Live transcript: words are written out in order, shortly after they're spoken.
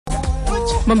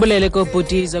Mambulele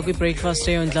kobhutiza kwi-breakfast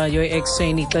eyondlayo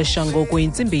ekuseni ixesha ngoku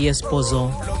yintsimbi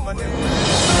yesibhozo.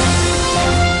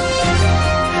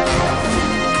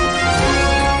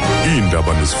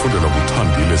 Iindaba nezifundela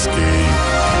kuThandile Skeyi.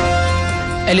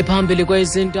 Eliphambili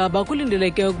kwezindaba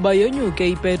kulindeleke ukuba yonyuke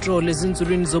ipetroli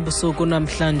ezinzulwini zobusuku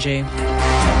namhlanje.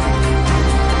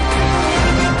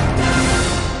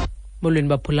 Molweni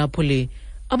baphulaphuli.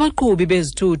 Abaqhubi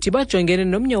bezithuthi bajongene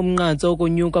nomnye umnqantsa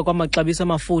okonyuka kwamaxabiso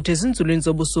amafutha ezinzulwini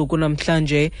zobusuku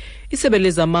namhlanje. Isebe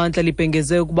lezamandla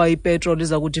libhengeze ukuba ipetroli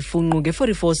iza kuthi funqu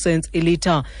nge-44 cents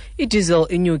ilitha, idiesel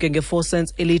inyuke nge-4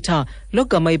 cents ilitha,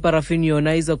 logama iparafini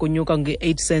yona iza kunyuka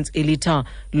nge-8 cents ilitha.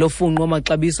 Lo funqu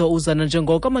amaxabiso uzana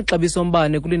njengoko amaxabiso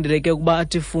ombane kulindeleke ukuba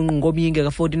athi funqu ngomyinge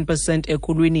ka-14%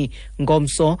 ekhulwini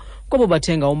ngomso kwabo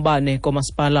bathenga umbane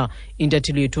komasipala.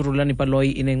 Intatheli yethu Rulani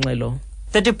Baloyi inengxelo.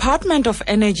 The Department of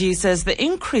Energy says the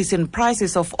increase in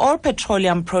prices of all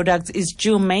petroleum products is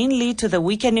due mainly to the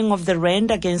weakening of the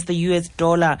rand against the US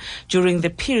dollar during the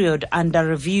period under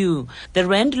review. The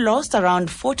rand lost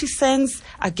around 40 cents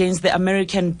against the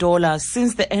American dollar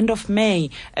since the end of May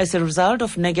as a result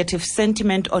of negative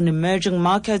sentiment on emerging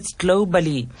markets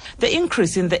globally. The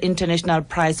increase in the international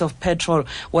price of petrol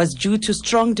was due to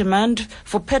strong demand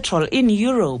for petrol in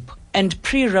Europe and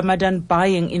pre-Ramadan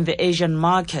buying in the Asian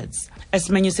markets. As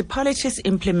municipalities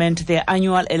implement their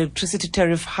annual electricity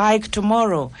tariff hike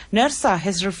tomorrow, NERSA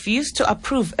has refused to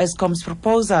approve Eskom's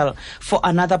proposal for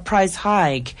another price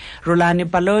hike. Rulani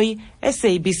Baloyi,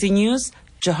 SABC News,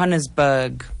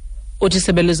 Johannesburg. Uthi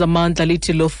isebe lezamandla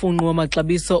lithi lo funqu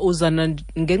wamaxabiso uzana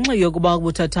ngenxa yokuba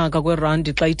ubuthathaka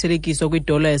kwerandi xa ithelekiswa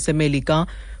kwidola yaseMelika.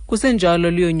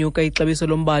 Kusenjalo liyonyuka ixabiso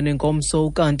lombane ngomso,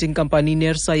 ukanti inkampani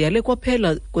NERSA yale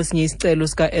kwaphela kwesinye isicelo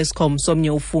sika Eskom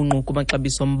somnye ufunqu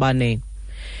kumaxabiso ombane.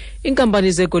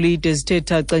 Iinkampani zegolide zithe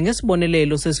thaca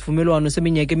ngesibonelelo sesivumelwano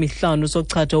seminyaka emihlanu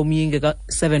sochatha womyinge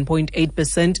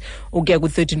ka-7.8% ukuya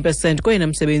ku-13% koyena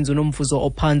msebenzi unomvuzo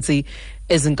ophantsi.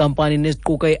 Ezi nkampani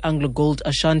neziquka i-Anglo Gold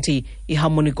Ashanti,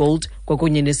 i-Harmony Gold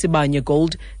kwakunye nesibanye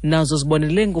Gold nazo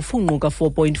zibonelele ngofunqu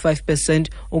ka-4.5%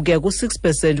 ukuya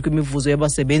ku-6% kwimivuzo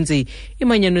yabasebenzi.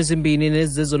 Imanyano ezimbini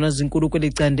nezizezona zinkulu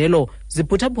kweli candelo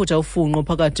ziphuthaphutha ufunqu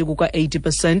phakathi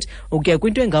kuka-80% ukuya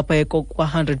kwinto engaphaya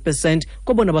kwa-100%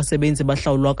 kwabona basebenzi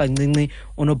bahlawulwa kancinci.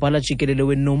 Unobhala jikelele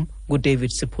weNOM nguDavid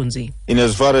Siphunzi. In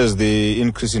as far as the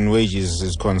increase in wages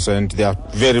is concerned, they are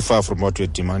very far from what we're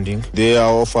demanding. They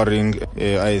are offering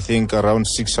I think around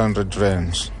 600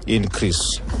 rand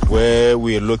increase, where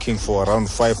we are looking for around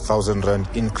 5,000 rand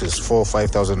increase,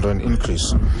 5,000 rand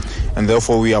increase. And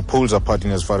therefore we are poles apart in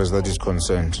as far as that is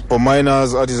concerned. For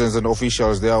miners, artisans and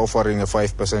officials, they are offering a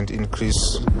 5%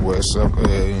 increase, whereas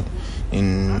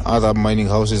in other mining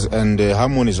houses, and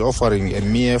Harmony is offering a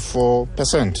mere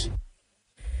 4%.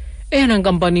 Eyona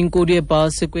nkampani inkulu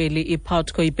yebhasi kweli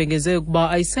iPATCO ibhengeze ukuba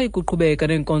ayisayi kuqhubeka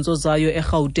neenkonzo zayo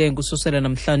eGauteng ususela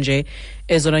namhlanje.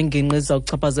 Ezona ngingqi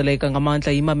zizawuchaphazeleka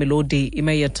ngamandla yiMamelodi,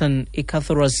 iMeyerton,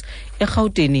 iCatharos,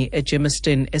 eGauteng,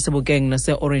 eGermiston, eSebokeng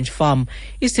nase-Orange Farm.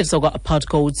 Isithethe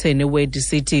sakwa-PATCO uthene Wedi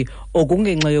City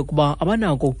okungenxa yokuba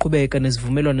abanako ukuqhubeka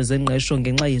nezivumelwano zengqesho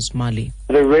ngenxa yezimali.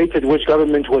 The rate at which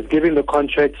government was giving the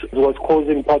contracts was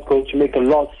causing PATCO to make a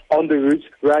loss on the route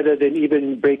rather than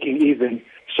even breaking even.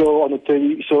 So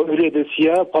earlier this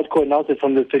year, PATCO announced that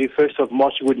from the 31st of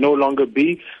March it would no longer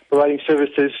be providing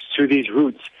services to these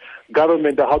routes.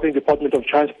 Government, the Gauteng Department of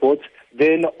Transport,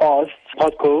 then asked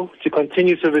PATCO to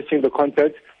continue servicing the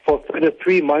contract for further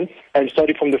 3 months, and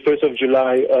starting from the 1st of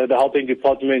July, the Gauteng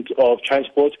Department of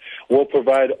Transport will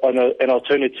provide an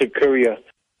alternative courier.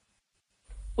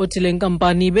 Uthi le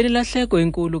nkampani benelahleko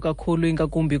enkulu kakhulu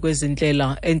ingakumbi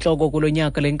kwezindlela. Entloko kulo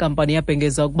nyaka le nkampani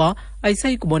yabhengeza ukuba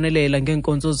ayisayi kubonelela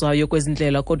ngeenkonzo zayo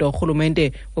kwezindlela, kodwa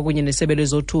urhulumente kwakunye nesebe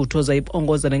lezothutho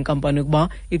zayibongoza le nkampani ukuba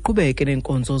iqhubeke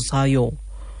neenkonzo zayo.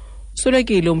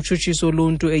 Swelekile umtshutshiso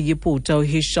oluntu eyiputa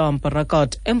uHisham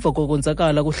Barakat emva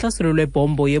kokonzakala kuhlaselo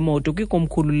lwebhombo yemoto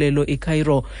kwikomkhululelo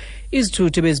iCairo.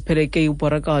 Izithuthi bezipheleke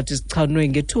uBarakat zichanwe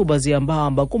ngethuba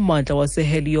zihamba-hamba kummandla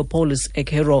waseHeliopolis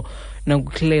eCairo.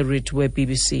 Nanguclarit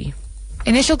weBBC.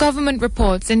 Initial government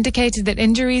reports indicated that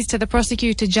injuries to the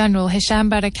Prosecutor General Hisham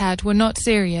Barakat were not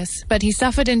serious, but he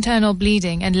suffered internal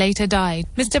bleeding and later died.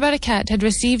 Mr. Barakat had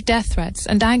received death threats,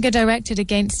 and anger directed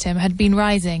against him had been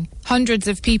rising. Hundreds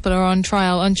of people are on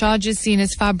trial on charges seen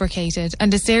as fabricated,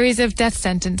 and a series of death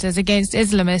sentences against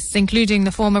Islamists, including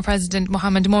the former President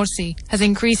Mohamed Morsi, has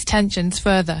increased tensions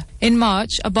further. In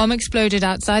March, a bomb exploded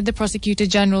outside the Prosecutor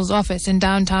General's office in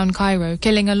downtown Cairo,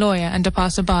 killing a lawyer and a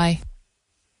passerby.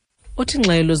 uthi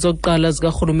ingxelo zokuqala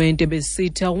zikarhulumente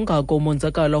besithe ungako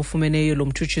umonzakalo ofumeneyo lo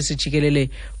mtshutshisi jikelele,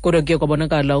 kodwa kuye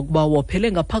kwabonakala ukuba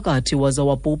wophele ngaphakathi waza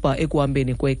wabhubha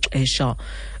ekuhambeni kwexesha.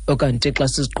 Okanti xa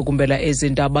siziqukumbela ezi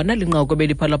ndaba nalinqaku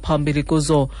beliphala phambili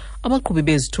kuzo, abaqhubi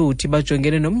bezithuthi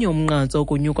bajongene nomnye umnqantsa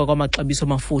okunyuka kwamaxabiso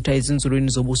amafutha ezinzulwini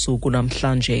zobusuku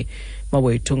namhlanje.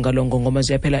 Mawethu ngalo ngongoma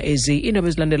ziyaphela ezi iindaba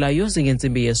ezilandelayo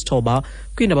zingentsimbi yesithoba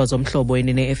kwiindaba zomhlobo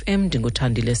enene FM.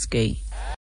 Ndinguthandile Skey.